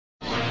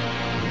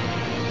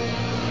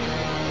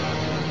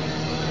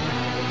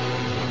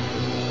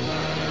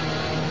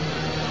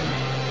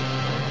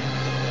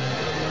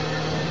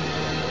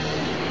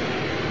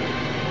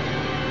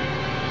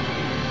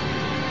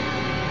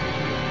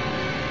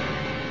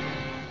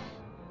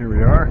Here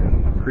we are,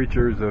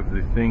 Creatures of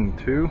the Thing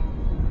 2.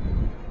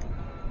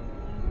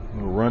 A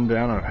little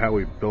rundown on how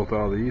we built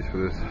all these for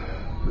this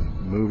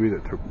movie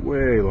that took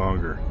way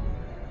longer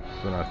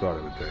than I thought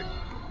it would take.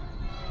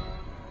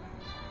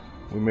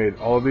 We made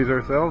all of these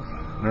ourselves.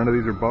 None of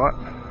these are bought.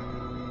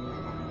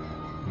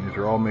 These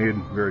are all made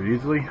very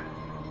easily.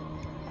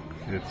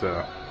 It's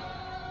here,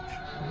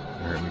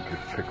 let me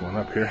just pick one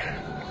up here.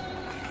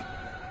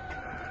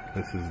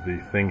 This is the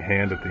thing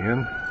hand at the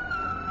end.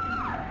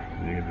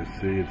 You can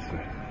just see it's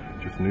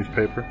just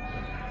newspaper.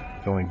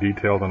 It's only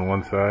detailed on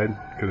one side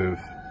because it was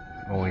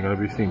only going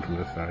to be seen from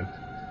this side.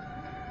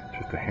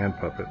 Just a hand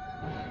puppet.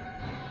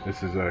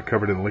 This is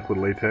covered in liquid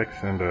latex,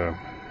 and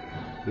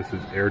this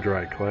is air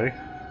dry clay.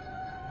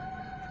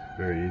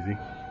 Very easy.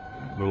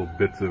 Little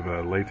bits of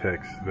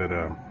latex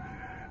that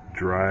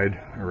dried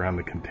around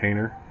the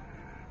container.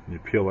 You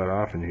peel that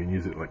off and you can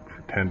use it like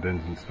for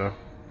tendons and stuff.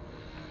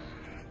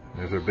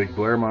 There's our big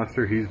Blair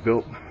monster. He's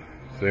built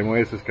same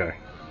way as this guy.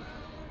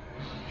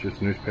 It's just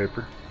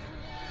newspaper.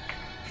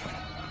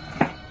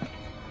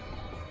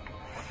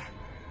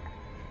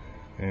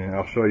 And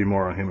I'll show you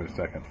more on him in a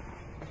second.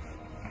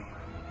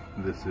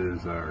 This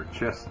is our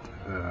chest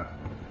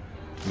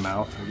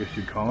mouth, I guess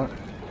you'd call it.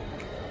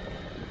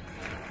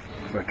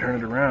 If I turn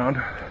it around,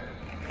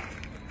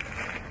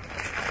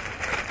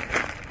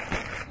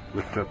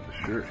 lift up the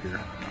shirt here.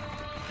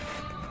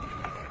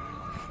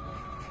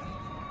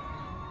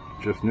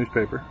 Just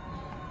newspaper.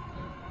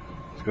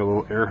 It's got a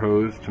little air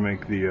hose to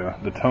make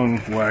the tongue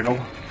waggle.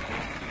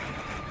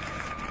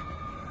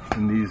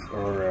 And these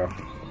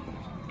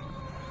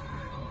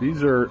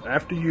are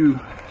after you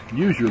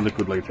use your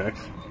liquid latex,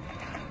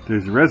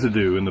 there's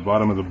residue in the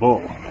bottom of the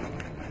bowl.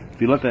 If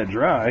you let that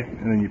dry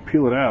and then you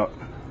peel it out,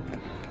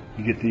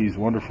 you get these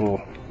wonderful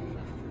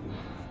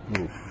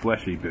little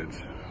fleshy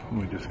bits.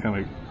 We just kind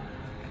of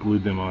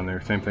glued them on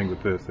there. Same thing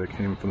with this. That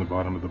came from the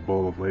bottom of the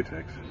bowl of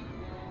latex.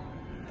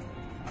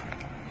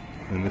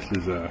 And this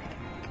is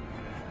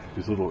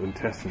these little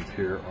intestines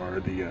here are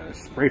the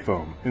spray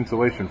foam,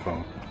 insulation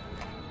foam.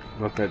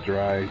 Let that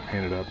dry,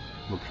 paint it up,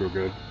 looks real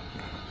good.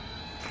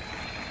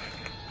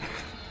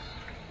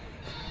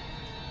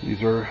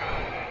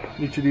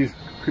 Each of these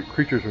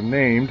creatures are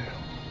named.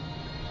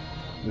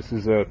 This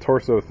is a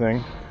torso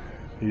thing.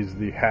 He's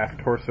the half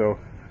torso.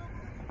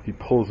 He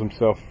pulls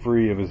himself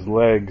free of his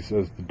legs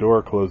as the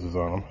door closes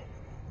on him.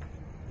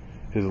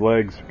 His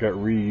legs got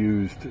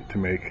reused to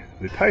make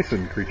the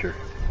Tyson creature.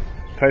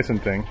 Tyson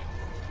thing.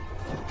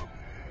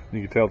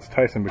 You can tell it's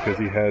Tyson because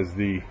he has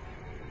the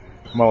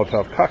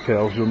Molotov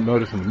cocktails. You'll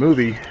notice in the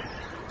movie,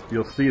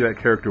 you'll see that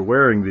character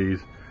wearing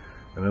these,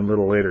 and then a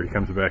little later he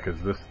comes back as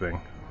this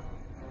thing.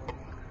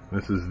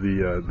 This is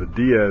the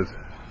Diaz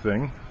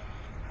thing.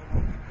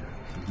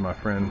 This is my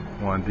friend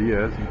Juan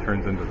Diaz. He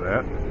turns into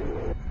that.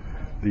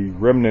 The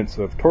remnants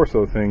of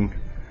torso thing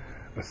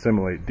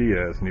assimilate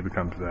Diaz, and he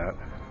becomes that.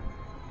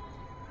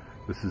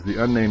 This is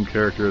the unnamed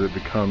character that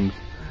becomes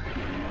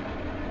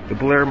the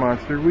Blair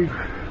monster.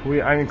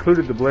 I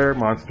included the Blair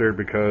monster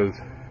because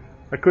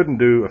I couldn't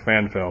do a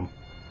fan film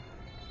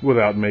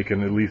without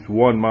making at least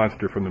one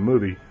monster from the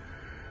movie,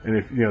 and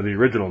if the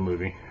original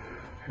movie.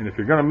 And if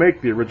you're going to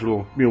make the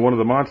original, one of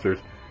the monsters,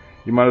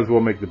 you might as well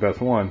make the best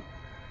one.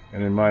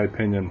 And in my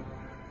opinion,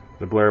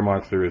 the Blair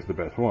monster is the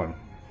best one.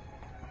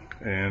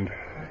 And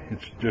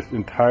it's just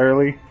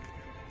entirely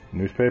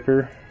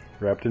newspaper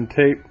wrapped in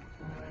tape,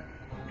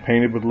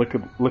 painted with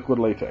liquid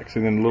latex,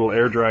 and then a little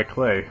air dry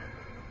clay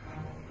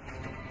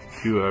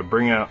to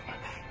bring out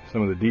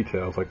some of the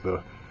details, like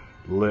the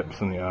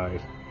lips and the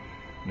eyes.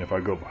 And if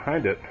I go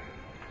behind it,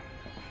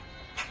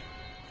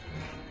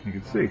 you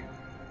can see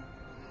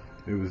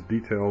it was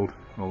detailed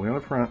only on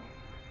the front.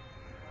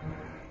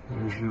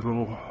 There's your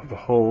the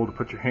hole to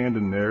put your hand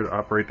in there to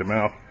operate the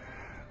mouth.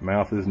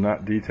 Mouth is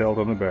not detailed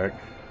on the back.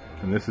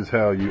 And this is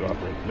how you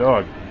operate the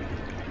dog.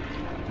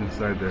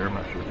 Inside there, I'm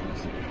not sure if you can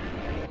see.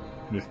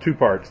 There's two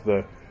parts.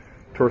 The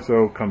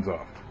torso comes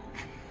off.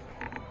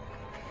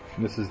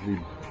 And this is the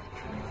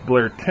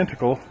Blair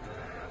tentacle,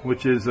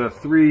 which is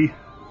three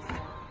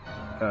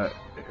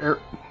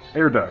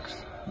air ducts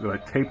that I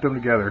taped them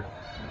together,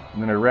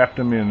 and then I wrapped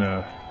them in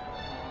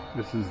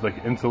this is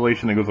like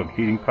insulation that goes on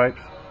heating pipes.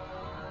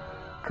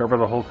 Cover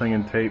the whole thing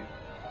in tape,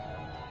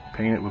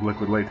 paint it with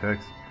liquid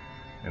latex,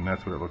 and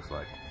that's what it looks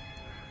like.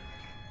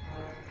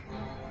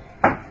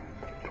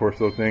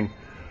 Torso thing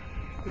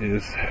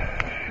is,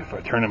 if I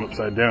turn him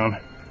upside down,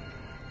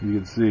 you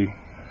can see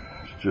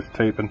it's just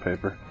tape and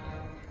paper.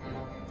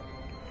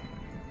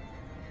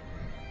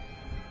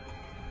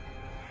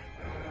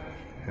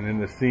 And in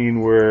the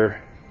scene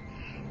where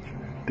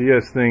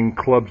Diaz thing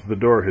clubs the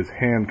door, his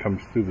hand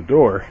comes through the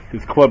door,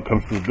 his club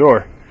comes through the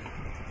door.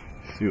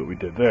 See what we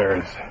did there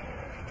is,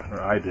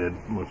 or I did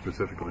more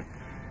specifically.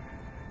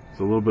 It's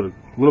a little bit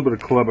of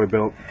club I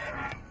built.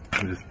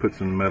 I just put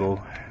some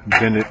metal,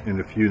 bend it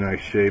in a few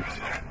nice shapes,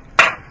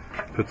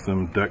 put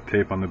some duct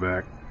tape on the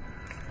back.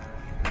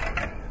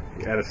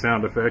 You add a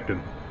sound effect,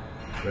 and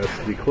that's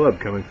the club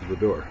coming through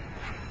the door.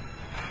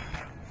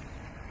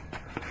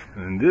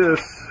 And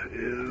this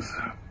is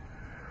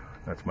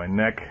That's my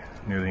neck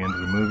near the end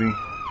of the movie.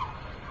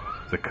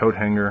 It's a coat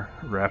hanger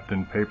wrapped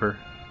in paper.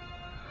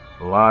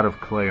 A lot of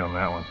clay on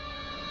that one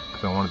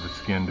because I wanted the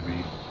skin to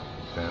be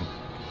thin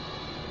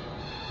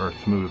or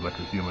smooth like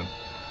a human.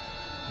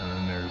 And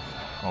then there's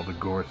all the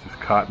gore. It's just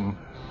cotton,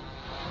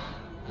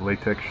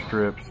 latex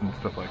strips, and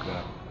stuff like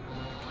that.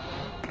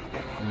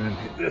 And then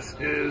this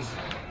is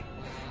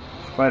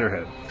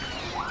Spiderhead. It's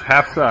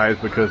half size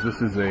because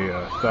this is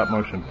a stop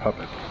motion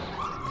puppet.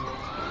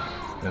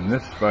 And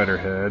this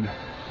Spiderhead,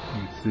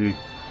 you see,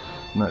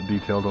 it's not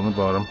detailed on the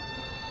bottom.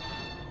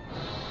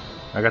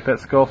 I got that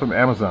skull from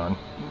Amazon.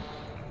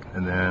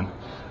 And then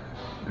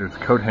there's a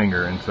coat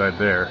hanger inside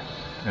there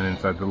and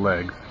inside the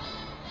legs.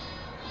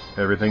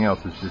 Everything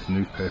else is just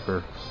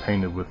newspaper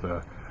painted with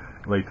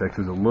latex.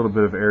 There's a little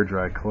bit of air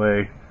dry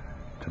clay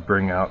to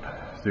bring out,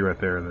 see right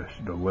there,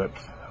 the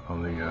lips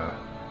on the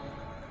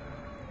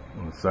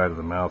side of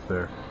the mouth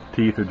there.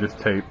 Teeth are just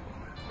tape,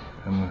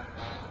 and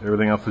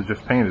everything else is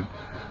just painted.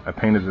 I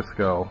painted the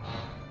skull,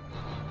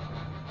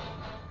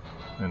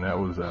 and that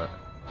was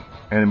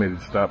animated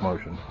stop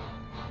motion,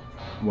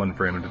 one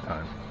frame at a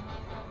time.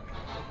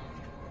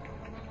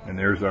 And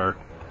there's our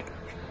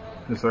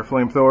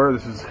flamethrower.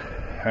 This is,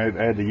 I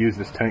had to use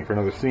this tank for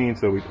another scene,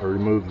 so I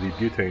removed the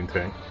butane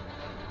tank.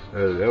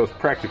 That was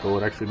practical.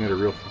 It actually made a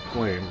real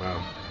flame.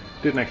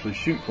 Didn't actually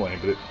shoot flame,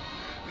 but it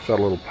shot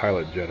a little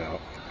pilot jet out.